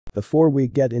Before we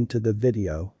get into the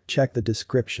video, check the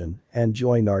description and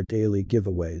join our daily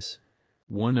giveaways.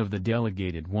 One of the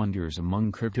delegated wonders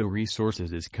among crypto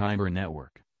resources is Kyber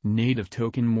network, native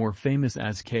token more famous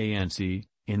as KNC,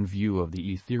 in view of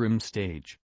the Ethereum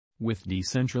stage. With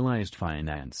decentralized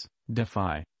finance,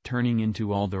 DeFi, turning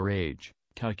into all the rage,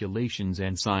 calculations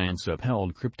and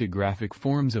science-upheld cryptographic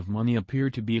forms of money appear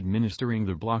to be administering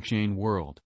the blockchain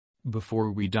world. Before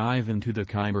we dive into the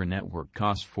Kyber network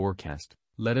cost forecast,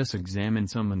 let us examine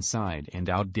some inside and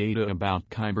out data about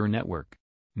Kyber network.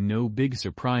 No big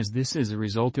surprise, this is a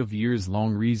result of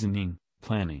years-long reasoning,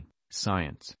 planning,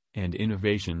 science, and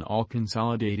innovation all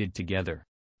consolidated together.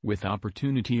 With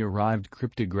opportunity-arrived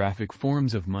cryptographic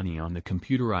forms of money on the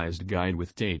computerized guide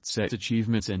with date set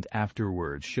achievements and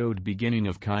afterward showed beginning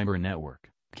of Kyber network,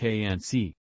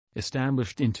 KNC.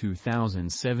 Established in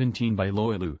 2017 by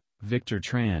Loilu, Victor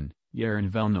Tran, Yaron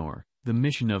Velnor, the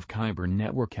mission of Kyber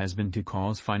network has been to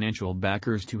cause financial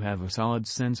backers to have a solid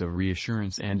sense of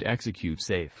reassurance and execute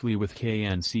safely with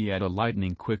KNC at a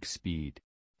lightning-quick speed.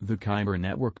 The Kyber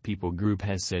network people group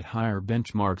has set higher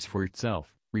benchmarks for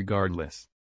itself, regardless.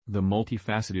 The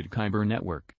multifaceted Kyber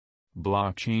network.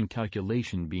 Blockchain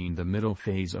calculation being the middle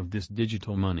phase of this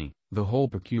digital money, the whole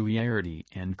peculiarity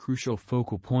and crucial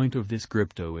focal point of this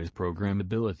crypto is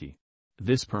programmability.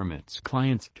 This permits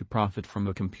clients to profit from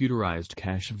a computerized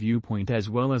cash viewpoint as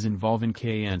well as involving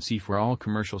KNC for all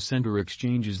commercial center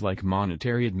exchanges like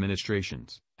monetary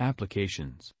administrations,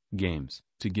 applications, games,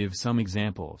 to give some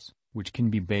examples, which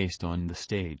can be based on the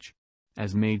stage.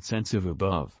 As made sense of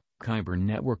above, Kyber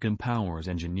network empowers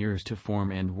engineers to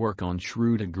form and work on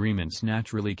shrewd agreements,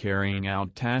 naturally carrying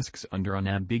out tasks under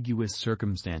unambiguous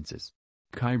circumstances.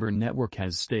 Kyber network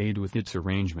has stayed with its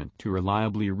arrangement to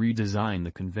reliably redesign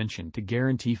the convention to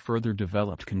guarantee further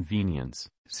developed convenience,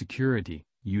 security,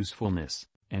 usefulness,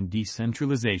 and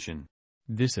decentralization.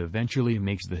 This eventually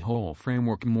makes the whole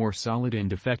framework more solid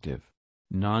and effective.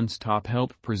 Non-stop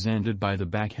help presented by the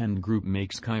backend group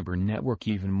makes Kyber network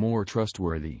even more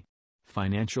trustworthy.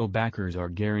 Financial backers are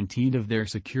guaranteed of their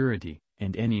security,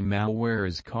 and any malware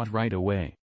is caught right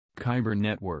away. Kyber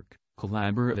network,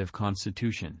 collaborative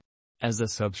constitution. As a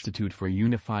substitute for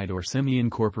unified or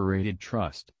semi-incorporated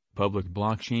trust, public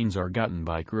blockchains are gotten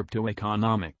by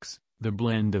cryptoeconomics, the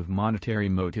blend of monetary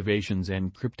motivations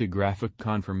and cryptographic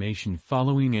confirmation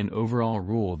following an overall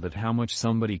rule that how much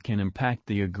somebody can impact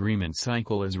the agreement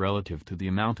cycle is relative to the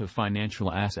amount of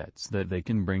financial assets that they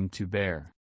can bring to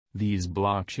bear. These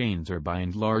blockchains are by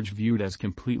and large viewed as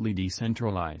completely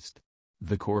decentralized.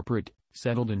 The corporate,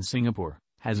 settled in Singapore,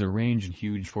 has arranged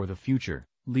huge for the future,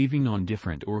 leaving on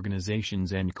different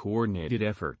organizations and coordinated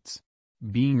efforts.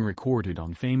 Being recorded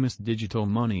on famous digital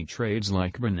money trades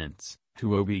like Binance,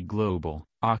 Huobi Global,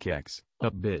 OKX,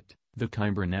 Upbit, the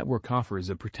Kyber network offers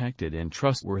a protected and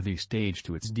trustworthy stage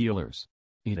to its dealers.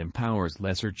 It empowers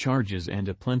lesser charges and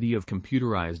a plenty of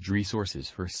computerized resources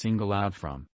for single out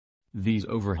from. These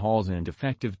overhauls and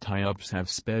effective tie-ups have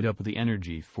sped up the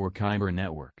energy for Kyber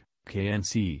network,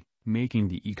 KNC, making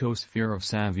the ecosphere of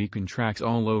savvy contracts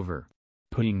all over.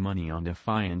 Putting money on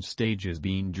defiant stages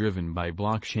being driven by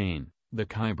blockchain, the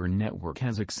Kyber network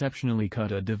has exceptionally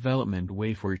cut a development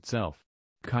way for itself.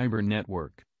 Kyber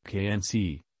network,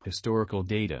 KNC, historical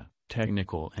data,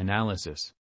 technical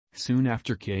analysis. Soon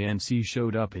after KNC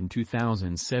showed up in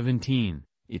 2017,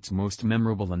 its most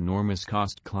memorable enormous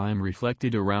cost climb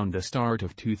reflected around the start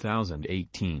of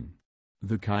 2018.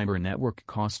 The Kyber network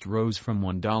cost rose from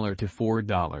 $1 to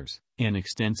 $4, an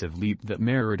extensive leap that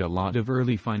mirrored a lot of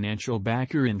early financial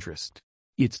backer interest.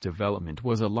 Its development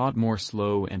was a lot more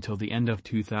slow until the end of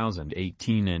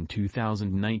 2018 and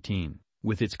 2019,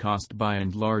 with its cost by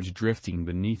and large drifting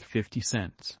beneath 50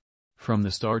 cents. From the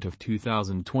start of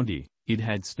 2020, it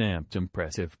had stamped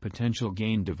impressive potential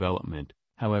gain development,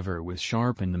 however was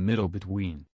sharp in the middle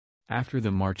between. After the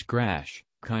March crash,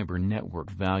 Kyber network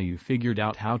value figured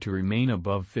out how to remain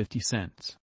above 50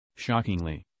 cents.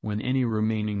 Shockingly, when any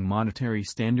remaining monetary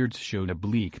standards showed a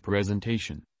bleak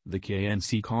presentation, the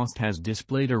KNC cost has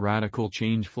displayed a radical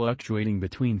change fluctuating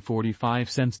between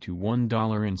 45 cents to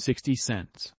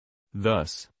 $1.60.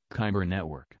 Thus, Kyber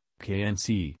network,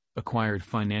 KNC, acquired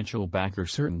financial backer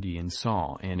certainty and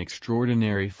saw an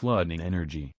extraordinary flood in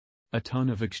energy. A ton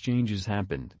of exchanges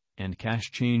happened, and cash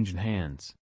changed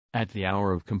hands. At the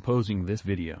hour of composing this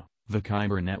video, the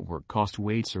Kyber network cost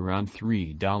waits around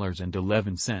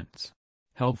 $3.11.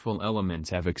 Helpful elements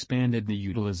have expanded the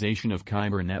utilization of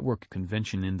Kyber network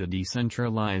convention in the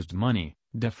decentralized money,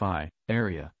 DeFi,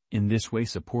 area, in this way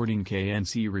supporting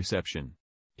KNC reception.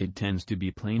 It tends to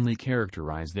be plainly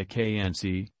characterized that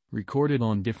KNC, recorded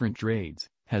on different trades,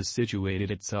 has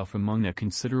situated itself among a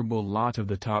considerable lot of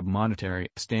the top monetary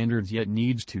standards, yet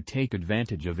needs to take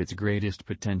advantage of its greatest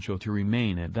potential to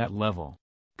remain at that level.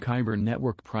 Kyber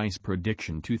Network Price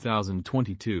Prediction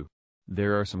 2022.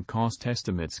 There are some cost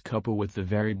estimates coupled with the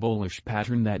very bullish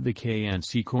pattern that the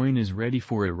KNC coin is ready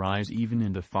for a rise even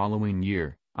in the following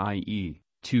year, i.e.,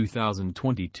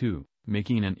 2022,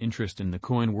 making an interest in the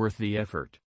coin worth the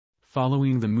effort.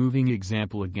 Following the moving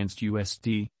example against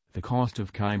USD, the cost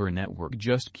of Kyber Network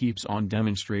just keeps on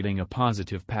demonstrating a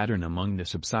positive pattern among the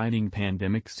subsiding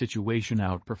pandemic situation,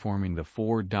 outperforming the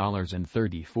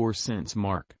 $4.34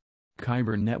 mark.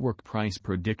 Kyber Network Price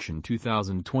Prediction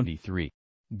 2023.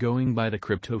 Going by the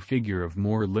crypto figure of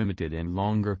more limited and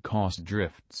longer cost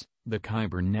drifts, the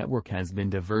Kyber Network has been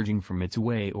diverging from its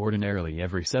way ordinarily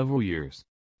every several years.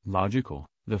 Logical,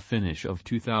 the finish of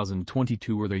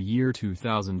 2022 or the year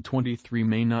 2023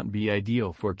 may not be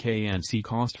ideal for KNC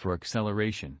cost for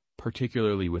acceleration,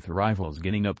 particularly with rivals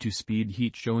getting up to speed,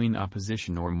 heat showing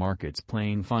opposition, or markets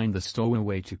playing find the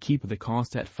stowaway to keep the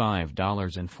cost at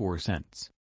 $5.04.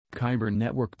 Kyber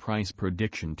Network Price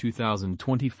Prediction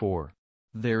 2024.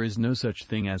 There is no such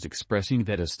thing as expressing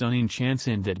that a stunning chance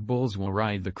and that bulls will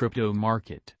ride the crypto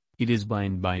market. It is by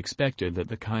and by expected that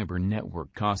the Kyber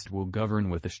Network cost will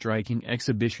govern with a striking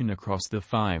exhibition across the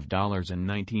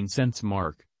 $5.19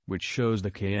 mark, which shows the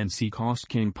KNC cost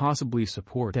can possibly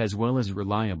support as well as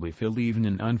reliably fill even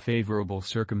in unfavorable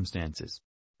circumstances.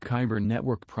 Kyber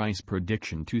Network Price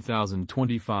Prediction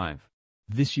 2025.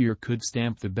 This year could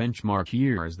stamp the benchmark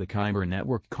year as the Kyber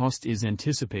Network cost is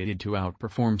anticipated to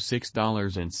outperform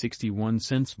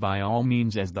 $6.61 by all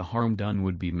means, as the harm done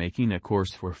would be making a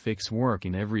course for fix work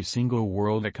in every single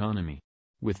world economy.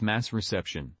 With mass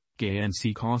reception,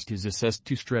 KNC cost is assessed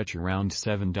to stretch around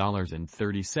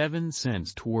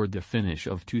 $7.37 toward the finish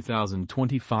of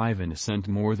 2025 and ascend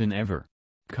more than ever.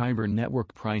 Kyber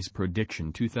Network Price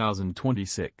Prediction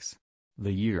 2026.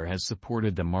 The year has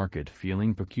supported the market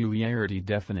feeling peculiarity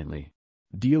definitely.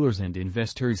 Dealers and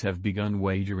investors have begun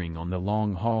wagering on the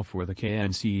long haul for the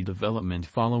KNC development,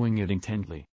 following it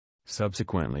intently.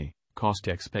 Subsequently, cost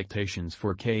expectations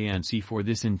for KNC for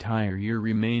this entire year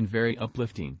remain very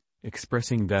uplifting,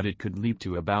 expressing that it could leap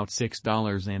to about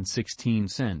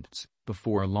 $6.16,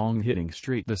 before long hitting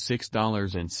straight the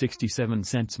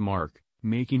 $6.67 mark,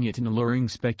 making it an alluring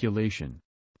speculation.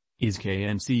 Is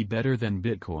KNC better than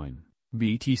Bitcoin,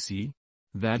 BTC?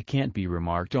 That can't be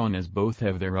remarked on, as both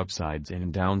have their upsides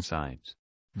and downsides.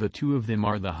 The two of them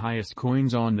are the highest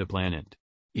coins on the planet.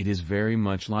 It is very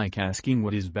much like asking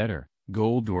what is better,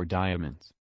 gold or diamonds.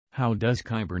 How does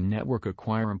Kyber Network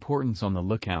acquire importance on the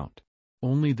lookout?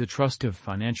 Only the trust of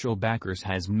financial backers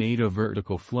has made a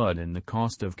vertical flood in the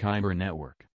cost of Kyber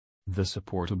Network. The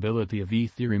supportability of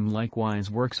Ethereum likewise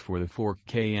works for the fork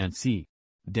KNC.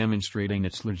 Demonstrating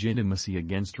its legitimacy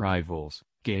against rivals,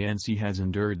 KNC has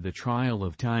endured the trial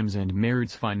of times and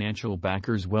merits financial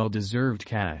backers' well-deserved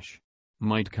cash.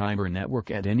 Might Kyber Network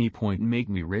at any point make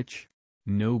me rich?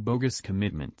 No bogus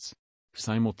commitments.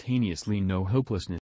 Simultaneously no hopelessness.